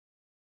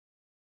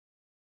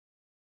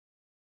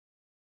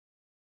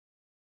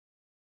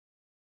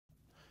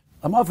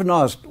I'm often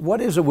asked, what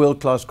is a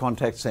world-class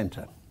contact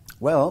center?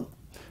 Well,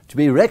 to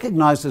be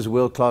recognized as a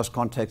world-class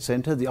contact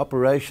center, the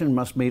operation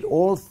must meet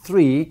all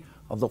three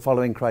of the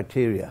following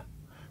criteria.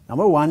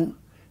 Number one,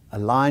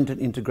 aligned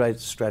and integrated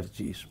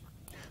strategies.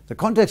 The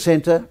contact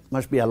center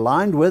must be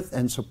aligned with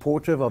and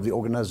supportive of the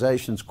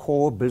organization's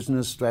core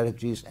business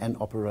strategies and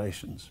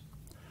operations.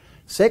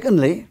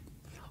 Secondly,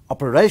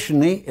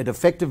 operationally, it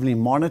effectively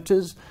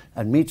monitors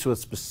and meets with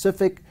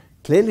specific,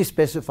 clearly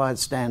specified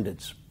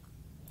standards.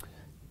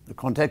 The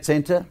contact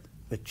center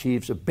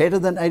achieves a better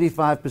than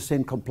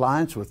 85%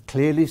 compliance with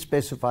clearly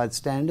specified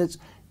standards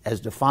as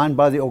defined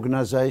by the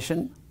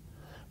organization,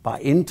 by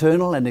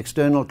internal and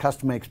external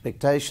customer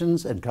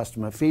expectations and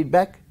customer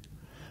feedback,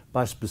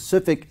 by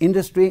specific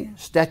industry,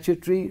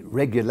 statutory,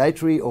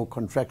 regulatory or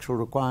contractual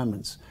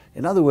requirements.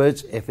 In other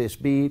words,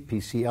 FSB,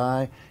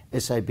 PCI,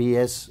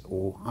 SABS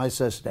or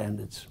ISO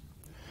standards.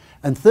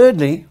 And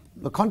thirdly,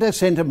 the contact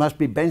center must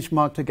be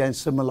benchmarked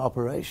against similar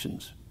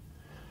operations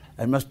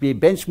and must be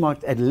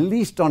benchmarked at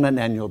least on an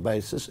annual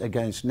basis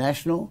against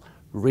national,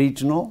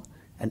 regional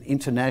and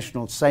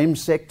international same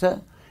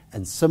sector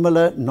and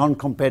similar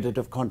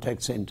non-competitive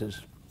contact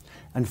centers.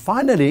 And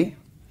finally,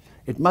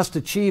 it must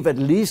achieve at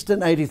least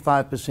an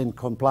 85%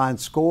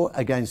 compliance score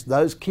against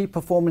those key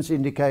performance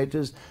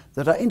indicators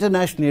that are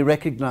internationally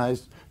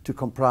recognized to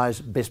comprise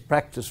best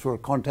practice for a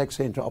contact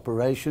center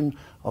operation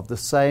of the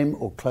same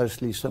or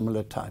closely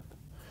similar type.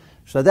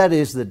 So that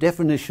is the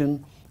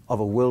definition of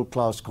a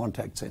world-class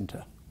contact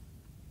center.